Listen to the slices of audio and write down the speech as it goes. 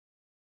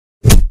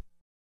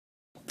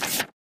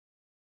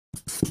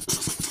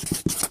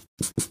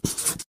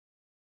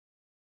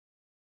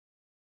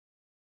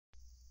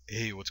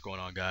Hey, what's going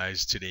on,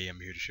 guys? Today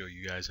I'm here to show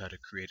you guys how to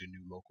create a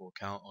new local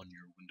account on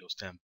your Windows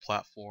 10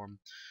 platform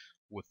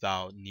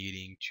without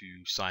needing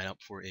to sign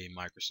up for a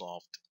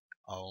Microsoft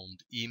owned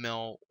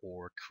email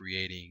or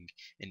creating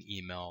an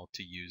email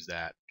to use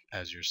that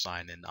as your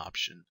sign-in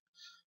option.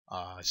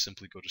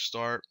 Simply go to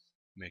Start,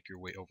 make your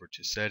way over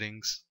to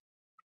Settings,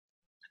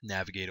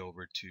 navigate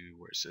over to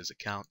where it says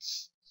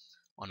Accounts.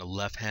 On the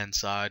left hand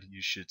side,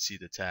 you should see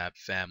the tab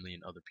Family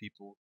and Other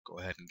People. Go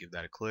ahead and give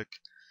that a click.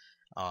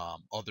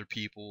 Other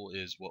people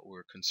is what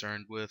we're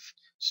concerned with,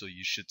 so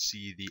you should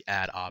see the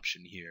add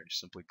option here.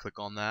 Simply click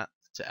on that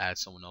to add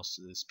someone else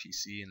to this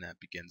PC, and that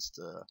begins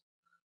the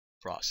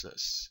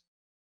process.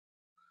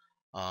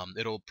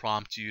 It'll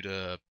prompt you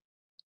to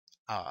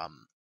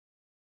um,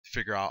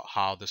 figure out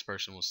how this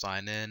person will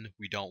sign in.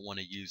 We don't want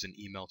to use an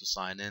email to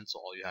sign in, so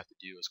all you have to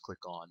do is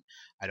click on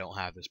I don't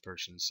have this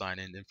person's sign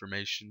in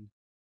information.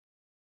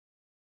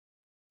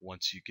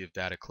 Once you give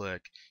that a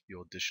click,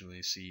 you'll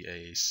additionally see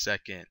a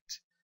second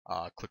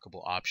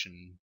clickable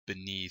option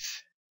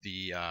beneath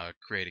the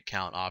create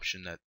account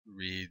option that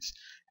reads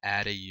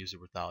add a user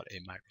without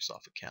a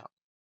Microsoft account.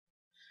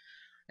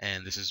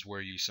 And this is where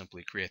you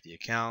simply create the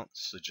account.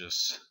 So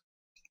just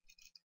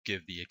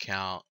give the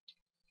account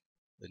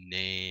the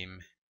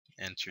name,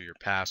 enter your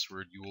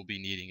password. You will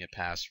be needing a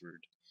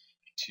password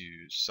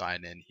to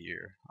sign in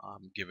here.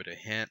 Give it a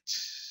hint.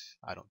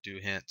 I don't do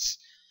hints.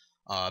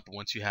 But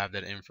once you have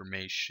that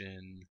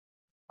information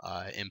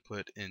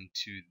input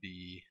into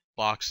the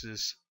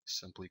boxes,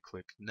 simply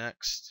click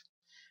next,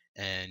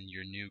 and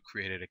your new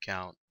created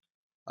account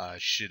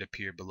should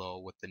appear below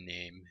with the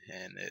name,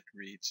 and it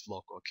reads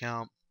local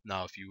account.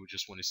 Now if you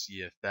just want to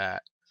see if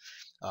that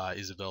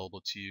is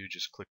available to you,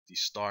 just click the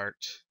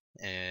start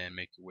and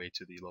make your way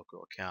to the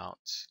local account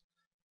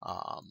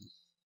um,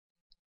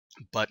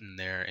 button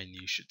there, and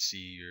you should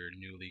see your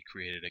newly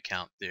created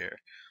account there.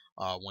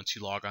 Once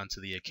you log on to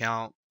the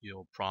account,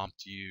 you'll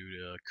prompt you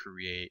to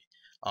create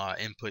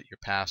input your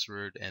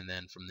password, and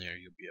then from there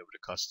you'll be able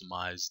to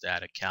customize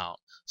that account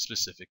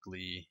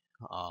specifically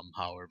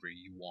however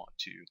you want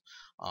to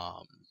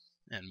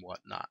and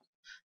whatnot.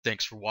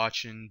 Thanks for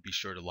watching. Be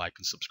sure to like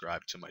and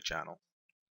subscribe to my channel.